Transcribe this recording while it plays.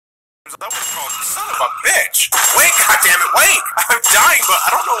games, that was called son of a bitch. Wait, goddammit, wait! I'm dying, but I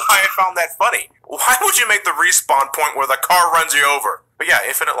don't know why I found that funny. Why would you make the respawn point where the car runs you over? But yeah,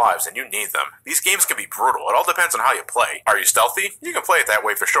 infinite lives, and you need them. These games can be brutal. It all depends on how you play. Are you stealthy? You can play it that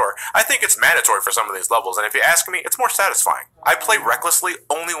way for sure. I think it's mandatory for some of these levels, and if you ask me, it's more satisfying. I play recklessly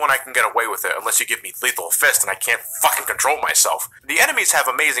only when I can get away with it, unless you give me lethal fist and I can't fucking control myself. The enemies have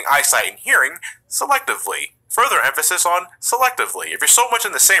amazing eyesight and hearing, selectively. Further emphasis on selectively. If you're so much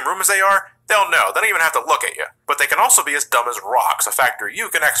in the same room as they are, they'll know. They don't even have to look at you. But they can also be as dumb as rocks, a factor you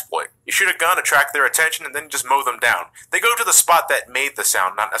can exploit. You shoot a gun, attract their attention, and then just mow them down. They go to the spot that made the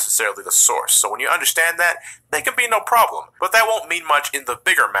sound, not necessarily the source. So when you understand that, they can be no problem. But that won't mean much in the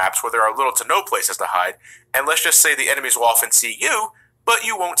bigger maps where there are little to no places to hide. And let's just say the enemies will often see you, but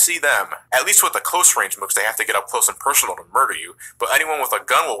you won't see them. At least with the close range mooks, they have to get up close and personal to murder you, but anyone with a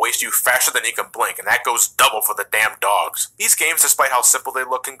gun will waste you faster than you can blink, and that goes double for the damn dogs. These games, despite how simple they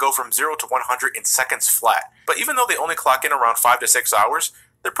look, can go from 0 to 100 in seconds flat. But even though they only clock in around 5 to 6 hours,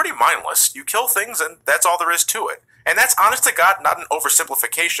 they're pretty mindless. You kill things, and that's all there is to it. And that's honest to God not an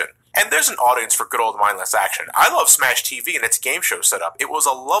oversimplification. And there's an audience for good old mindless action. I love Smash TV and its game show setup. It was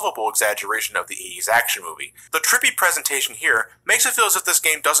a lovable exaggeration of the 80s action movie. The trippy presentation here makes it feel as if this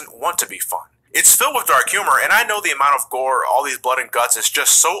game doesn't want to be fun. It's filled with dark humor, and I know the amount of gore, all these blood and guts is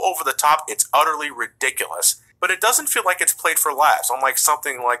just so over the top it's utterly ridiculous. But it doesn't feel like it's played for laughs, unlike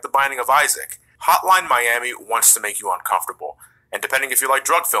something like The Binding of Isaac. Hotline Miami wants to make you uncomfortable. And depending if you like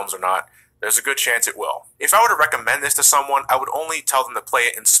drug films or not, there's a good chance it will. If I were to recommend this to someone, I would only tell them to play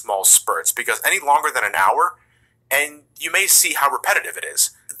it in small spurts, because any longer than an hour, and you may see how repetitive it is.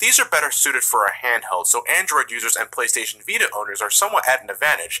 These are better suited for a handheld, so Android users and PlayStation Vita owners are somewhat at an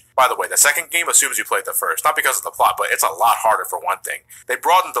advantage. By the way, the second game assumes you played the first, not because of the plot, but it's a lot harder for one thing. They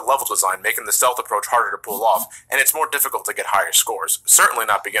broadened the level design, making the stealth approach harder to pull off, and it's more difficult to get higher scores. Certainly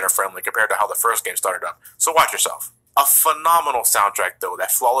not beginner-friendly compared to how the first game started up, so watch yourself. A phenomenal soundtrack, though, that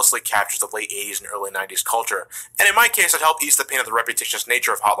flawlessly captures the late 80s and early 90s culture, and in my case, it helped ease the pain of the repetitious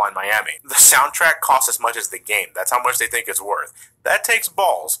nature of Hotline Miami. The soundtrack costs as much as the game. That's how much they think it's worth. That takes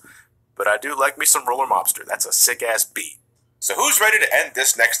balls. But I do like me some Roller Mobster. That's a sick-ass beat. So who's ready to end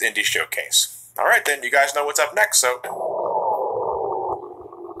this next indie showcase? Alright then, you guys know what's up next, so...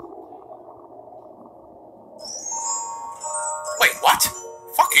 Wait, what?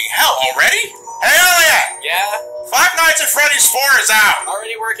 Fucking hell, already? Hell yeah! Yeah? Five Nights at Freddy's 4 is out!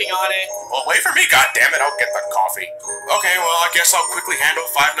 Already working on it. Well, wait for me, goddammit, I'll get the coffee. Okay, well, I guess I'll quickly handle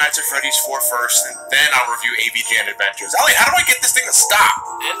Five Nights at Freddy's 4 first, and then I'll review AVGN Adventures. Ellie, how do I get this thing to stop?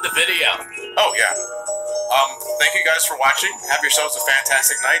 End the video. Oh, yeah. Thank you guys for watching. Have yourselves a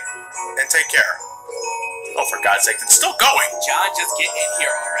fantastic night, and take care. Oh, for God's sake, it's still going! John, just get in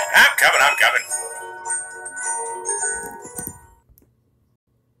here already. I'm coming.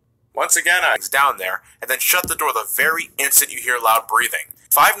 Once again, I was down there, and then shut the door the very instant you hear loud breathing.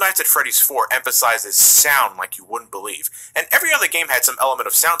 Five Nights at Freddy's 4 emphasizes sound like you wouldn't believe, and every other game had some element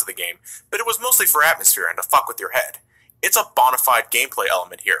of sound to the game, but it was mostly for atmosphere and to fuck with your head. It's a bona fide gameplay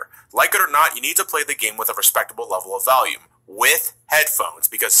element here. Like it or not, you need to play the game with a respectable level of volume, with headphones,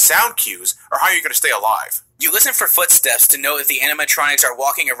 because sound cues are how you're going to stay alive. You listen for footsteps to know if the animatronics are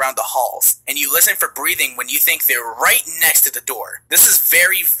walking around the halls, and you listen for breathing when you think they're right next to the door. This is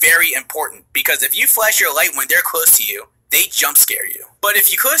very, very important, because if you flash your light when they're close to you, they jump scare you. But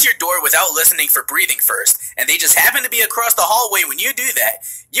if you close your door without listening for breathing first, and they just happen to be across the hallway when you do that,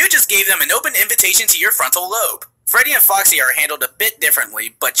 you just gave them an open invitation to your frontal lobe. Freddy and Foxy are handled a bit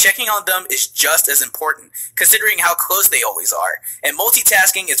differently, but checking on them is just as important, considering how close they always are, and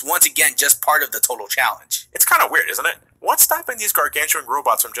multitasking is once again just part of the total challenge. It's kind of weird, isn't it? What's stopping these gargantuan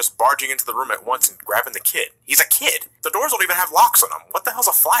robots from just barging into the room at once and grabbing the kid? He's a kid. The doors don't even have locks on them. What the hell's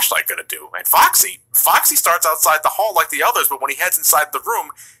a flashlight gonna do? And Foxy starts outside the hall like the others, but when he heads inside the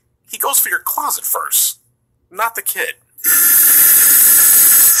room, he goes for your closet first. Not the kid.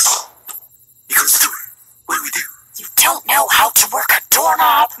 He goes through. What do we do? You don't know how to work a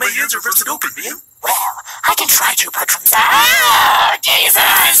doorknob. My hands are rusted open, man. Well, I can try to, but from that... Oh,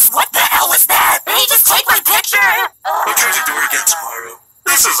 Jesus! What the hell was that? Did he just take my picture? I'll try the door again tomorrow.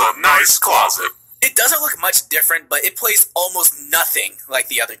 This is a nice closet. It doesn't look much different, but it plays almost nothing like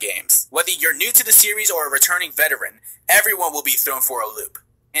the other games. Whether you're new to the series or a returning veteran, everyone will be thrown for a loop.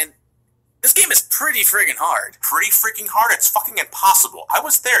 And this game is pretty friggin' hard. Pretty freaking hard? It's fucking impossible. I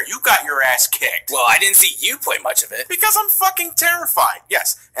was there. You got your ass kicked. Well, I didn't see you play much of it. Because I'm fucking terrified.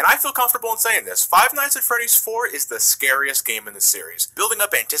 Yes, and I feel comfortable in saying this. Five Nights at Freddy's 4 is the scariest game in the series. Building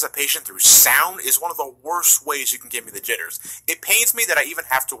up anticipation through sound is one of the worst ways you can give me the jitters. It pains me that I even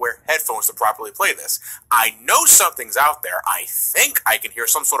have to wear headphones to properly play this. I know something's out there. I think I can hear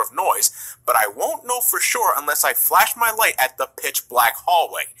some sort of noise, but I won't know for sure unless I flash my light at the pitch black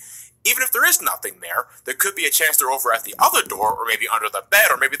hallway. Even if there is nothing there, there could be a chance they're over at the other door, or maybe under the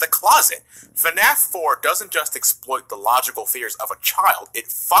bed, or maybe the closet. FNAF 4 doesn't just exploit the logical fears of a child, it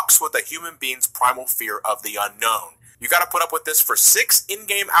fucks with a human being's primal fear of the unknown. You gotta put up with this for 6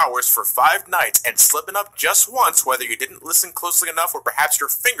 in-game hours for 5 nights, and slipping up just once, whether you didn't listen closely enough or perhaps your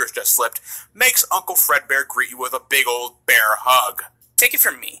fingers just slipped, makes Uncle Fredbear greet you with a big old bear hug. Take it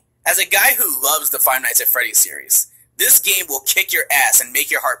from me. As a guy who loves the Five Nights at Freddy's series, this game will kick your ass and make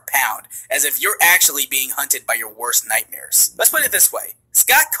your heart pound, as if you're actually being hunted by your worst nightmares. Let's put it this way.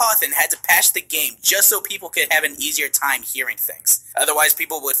 Scott Cawthon had to patch the game just so people could have an easier time hearing things. Otherwise,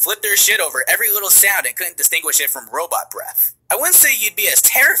 people would flip their shit over every little sound and couldn't distinguish it from robot breath. I wouldn't say you'd be as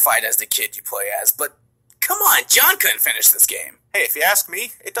terrified as the kid you play as, but come on, John couldn't finish this game. Hey, if you ask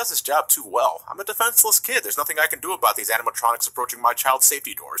me, it does its job too well. I'm a defenseless kid. There's nothing I can do about these animatronics approaching my child's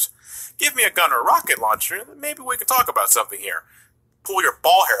safety doors. Give me a gun or a rocket launcher, and maybe we can talk about something here. Pull your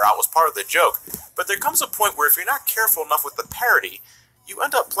ball hair out was part of the joke, but there comes a point where if you're not careful enough with the parody, you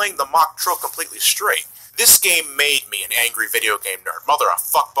end up playing the mock troll completely straight. This game made me an angry video game nerd. Mother of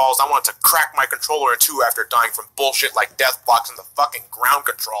fuckballs, I wanted to crack my controller in two after dying from bullshit like death blocks and the fucking ground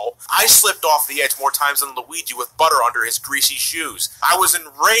control. I slipped off the edge more times than Luigi with butter under his greasy shoes. I was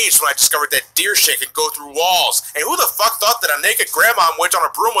enraged when I discovered that deer shit could go through walls. And who the fuck thought that a naked grandma witch on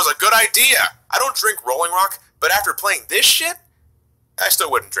a broom was a good idea? I don't drink Rolling Rock, but after playing this shit, I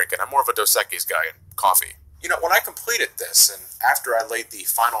still wouldn't drink it. I'm more of a Dos Equis guy and coffee. You know, when I completed this, and after I laid the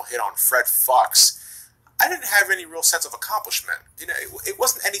final hit on Fred Fox, I didn't have any real sense of accomplishment. You know, it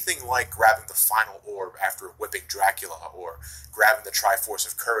wasn't anything like grabbing the final orb after whipping Dracula or grabbing the Triforce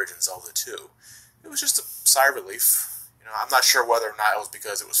of Courage in Zelda 2. It was just a sigh of relief. You know, I'm not sure whether or not it was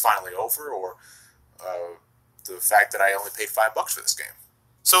because it was finally over or the fact that I only paid $5 for this game.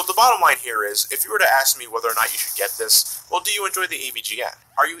 So the bottom line here is, if you were to ask me whether or not you should get this, well, do you enjoy the AVGN?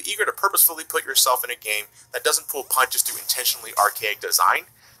 Are you eager to purposefully put yourself in a game that doesn't pull punches through intentionally archaic design?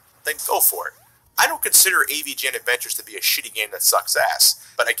 Then go for it. I don't consider AVGN Adventures to be a shitty game that sucks ass,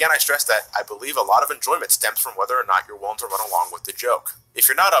 but again I stress that I believe a lot of enjoyment stems from whether or not you're willing to run along with the joke. If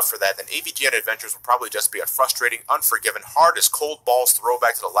you're not up for that, then AVGN Adventures will probably just be a frustrating, unforgiving, hard as cold balls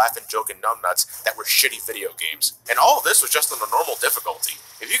throwback to the laughing, joking numbnuts that were shitty video games. And all of this was just on the normal difficulty.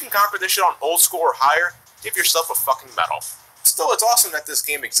 If you can conquer this shit on old school or higher, give yourself a fucking medal. Still, it's awesome that this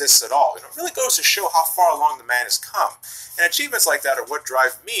game exists at all. It really goes to show how far along the man has come. And achievements like that are what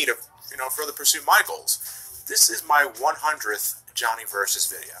drive me to further pursue my goals. This is my 100th Johnny Versus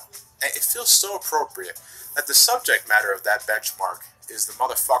video. And it feels so appropriate that the subject matter of that benchmark is the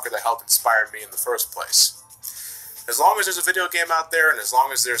motherfucker that helped inspire me in the first place. As long as there's a video game out there, and as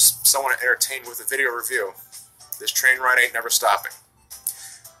long as there's someone entertained with a video review, this train ride ain't never stopping.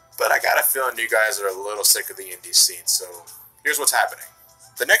 But I got a feeling you guys are a little sick of the indie scene, so here's what's happening.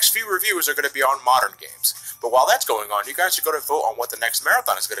 The next few reviews are going to be on modern games. But while that's going on, you guys should go to vote on what the next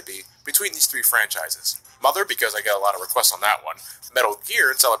marathon is going to be between these 3 franchises. Mother, because I get a lot of requests on that one, Metal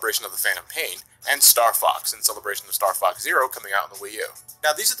Gear in celebration of the Phantom Pain, and Star Fox in celebration of Star Fox Zero coming out on the Wii U.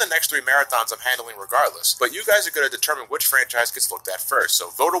 Now these are the next 3 marathons I'm handling regardless, but you guys are going to determine which franchise gets looked at first,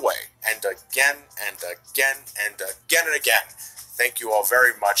 so vote away. And again, and again, and again, and again. Thank you all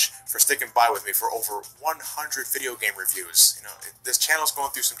very much for sticking by with me for over 100 video game reviews. You know, this channel's going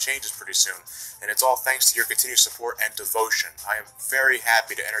through some changes pretty soon, and it's all thanks to your continued support and devotion. I am very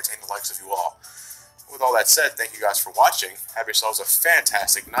happy to entertain the likes of you all. With all that said, thank you guys for watching. Have yourselves a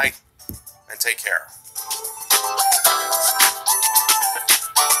fantastic night, and take care.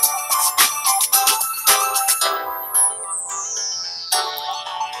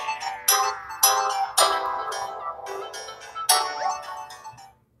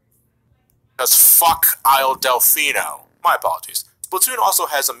 Because fuck Isle Delfino. My apologies. Splatoon also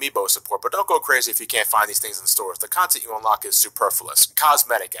has amiibo support, but don't go crazy if you can't find these things in stores. The content you unlock is superfluous,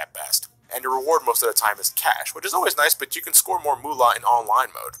 cosmetic at best, and your reward most of the time is cash, which is always nice, but you can score more moolah in online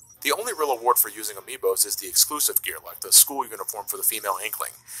mode. The only real award for using amiibos is the exclusive gear, like the school uniform for the female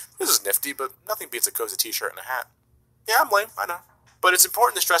Inkling. This is nifty, but nothing beats a cozy t-shirt and a hat. Yeah, I'm lame, I know. But it's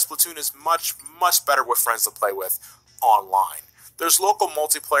important to stress Splatoon is much, much better with friends to play with online. There's local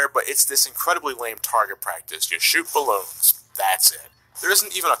multiplayer, but it's this incredibly lame target practice. You shoot balloons. That's it. There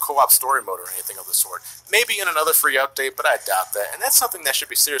isn't even a co-op story mode or anything of the sort. Maybe in another free update, but I doubt that, and that's something that should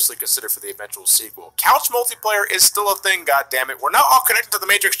be seriously considered for the eventual sequel. Couch multiplayer is still a thing, goddammit. We're not all connected to the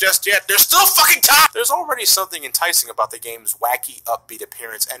Matrix just yet. There's still fucking time! There's already something enticing about the game's wacky, upbeat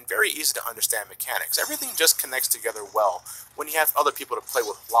appearance and very easy to understand mechanics. Everything just connects together well when you have other people to play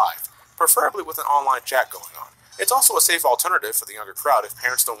with live, preferably with an online chat going on. It's also a safe alternative for the younger crowd if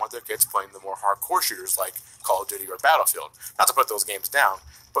parents don't want their kids playing the more hardcore shooters like Call of Duty or Battlefield. Not to put those games down,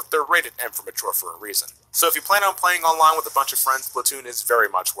 but they're rated M for mature for a reason. So if you plan on playing online with a bunch of friends, Splatoon is very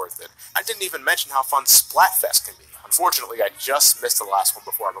much worth it. I didn't even mention how fun Splatfest can be. Unfortunately, I just missed the last one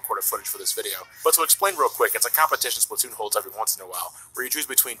before I recorded footage for this video. But to explain real quick, it's a competition Splatoon holds every once in a while, where you choose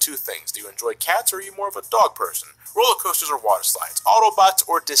between two things. Do you enjoy cats or are you more of a dog person? Roller coasters or water slides? Autobots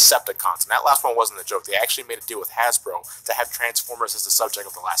or Decepticons? And that last one wasn't a joke. They actually made a deal with Hasbro to have Transformers as the subject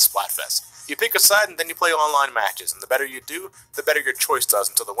of the last Splatfest. You pick a side and then you play online matches, and the better you do, the better your choice does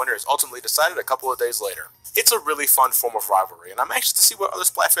until the winner is ultimately decided a couple of days later. It's a really fun form of rivalry, and I'm anxious to see what other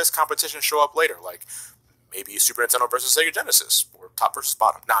Splatfest competitions show up later, like maybe Super Nintendo vs. Sega Genesis, or top versus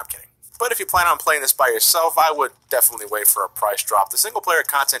bottom. Nah, I'm kidding. But if you plan on playing this by yourself, I would definitely wait for a price drop. The single-player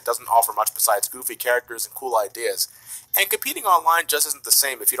content doesn't offer much besides goofy characters and cool ideas. And competing online just isn't the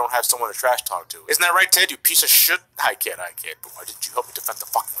same if you don't have someone to trash talk to. Isn't that right, Ted, you piece of shit? I kid. But why didn't you help me defend the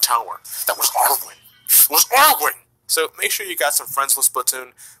fucking tower? That was our win. It was our win! So make sure you got some friends with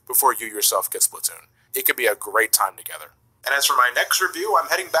Splatoon before you yourself get Splatoon. It could be a great time together. And as for my next review, I'm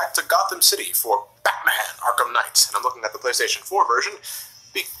heading back to Gotham City for Batman Arkham Knight. And I'm looking at the PlayStation 4 version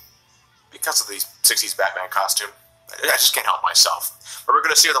because of the 60s Batman costume. I just can't help myself. But we're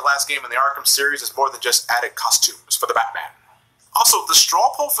going to see the last game in the Arkham series is more than just added costumes for the Batman. Also, the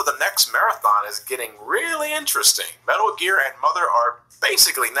straw poll for the next marathon is getting really interesting. Metal Gear and Mother are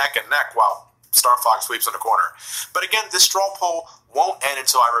basically neck and neck while Star Fox sweeps in the corner. But again, this straw poll won't end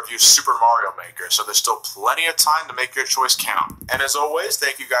until I review Super Mario Maker, so there's still plenty of time to make your choice count. And as always,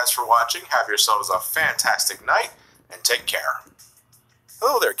 thank you guys for watching, have yourselves a fantastic night, and take care.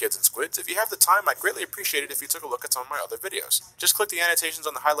 Hello there, kids and squids. If you have the time, I'd greatly appreciate it if you took a look at some of my other videos. Just click the annotations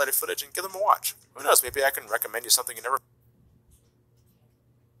on the highlighted footage and give them a watch. Who knows, maybe I can recommend you something you never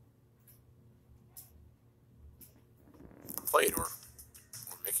played, or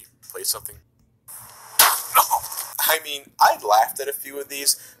make you play something. I mean, I laughed at a few of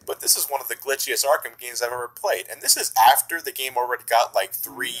these, but this is one of the glitchiest Arkham games I've ever played, and this is after the game already got like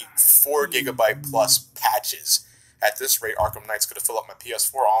 4 gigabyte plus patches. At this rate, Arkham Knight's going to fill up my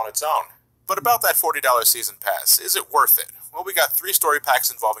PS4 all on its own. But about that $40 season pass, is it worth it? Well, we got 3 story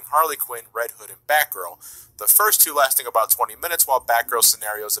packs involving Harley Quinn, Red Hood, and Batgirl. The first 2 lasting about 20 minutes, while Batgirl's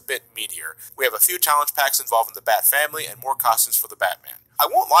scenario is a bit meatier. We have a few challenge packs involving the Bat family and more costumes for the Batman. I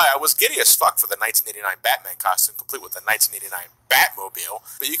won't lie, I was giddy as fuck for the 1989 Batman costume, complete with the 1989 Batmobile,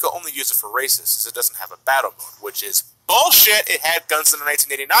 but you can only use it for races since it doesn't have a battle mode, which is bullshit. It had guns in the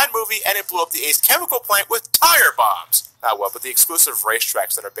 1989 movie, and it blew up the Ace Chemical plant with tire bombs. Ah well, but the exclusive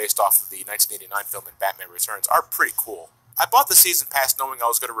racetracks that are based off of the 1989 film and Batman Returns are pretty cool. I bought the season pass knowing I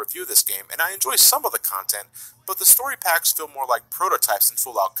was going to review this game, and I enjoy some of the content, but the story packs feel more like prototypes than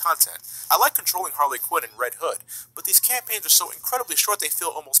full-out content. I like controlling Harley Quinn and Red Hood, but these campaigns are so incredibly short they feel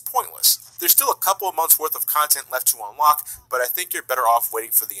almost pointless. There's still a couple of months worth of content left to unlock, but I think you're better off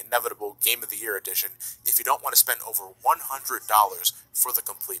waiting for the inevitable Game of the Year edition if you don't want to spend over $100 for the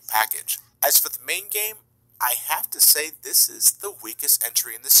complete package. As for the main game, I have to say this is the weakest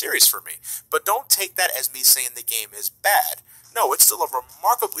entry in the series for me, but don't take that as me saying the game is bad. No, it's still a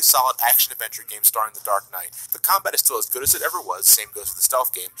remarkably solid action-adventure game starring the Dark Knight. The combat is still as good as it ever was, same goes for the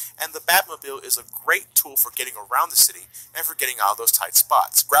stealth game, and the Batmobile is a great tool for getting around the city and for getting out of those tight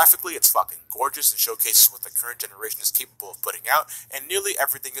spots. Graphically, it's fucking gorgeous and showcases what the current generation is capable of putting out, and nearly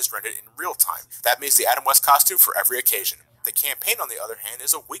everything is rendered in real time. That means the Adam West costume for every occasion. The campaign, on the other hand,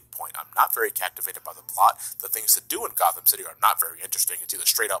 is a weak point. I'm not very captivated by the plot. The things to do in Gotham City are not very interesting. It's either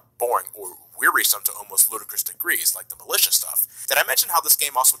straight up boring or wearisome to almost ludicrous degrees, like the militia stuff. Did I mention how this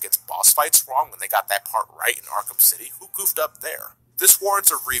game also gets boss fights wrong when they got that part right in Arkham City? Who goofed up there? This warrants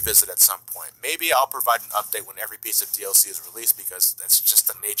a revisit at some point. Maybe I'll provide an update when every piece of DLC is released, because that's just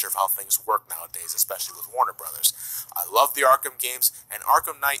the nature of how things work nowadays, especially with Warner Brothers. I love the Arkham games, and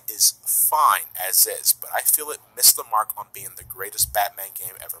Arkham Knight is fine as is, but I feel it missed the mark on being the greatest Batman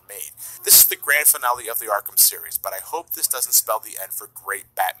game ever made. This is the grand finale of the Arkham series, but I hope this doesn't spell the end for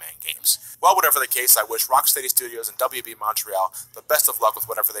great Batman games. Well, whatever the case, I wish Rocksteady Studios and WB Montreal the best of luck with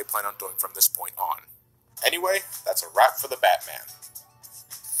whatever they plan on doing from this point on. Anyway, that's a wrap for the Batman.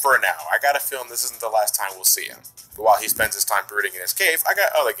 For now. I got a feeling this isn't the last time we'll see him. But while he spends his time brooding in his cave, I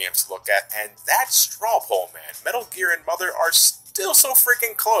got other games to look at, and that straw poll, man. Metal Gear and Mother are still so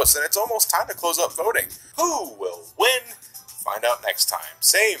freaking close, and it's almost time to close up voting. Who will win? Find out next time.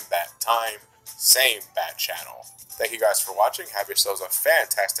 Same bat time, same bat channel. Thank you guys for watching. Have yourselves a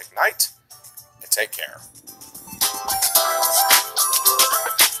fantastic night, and take care.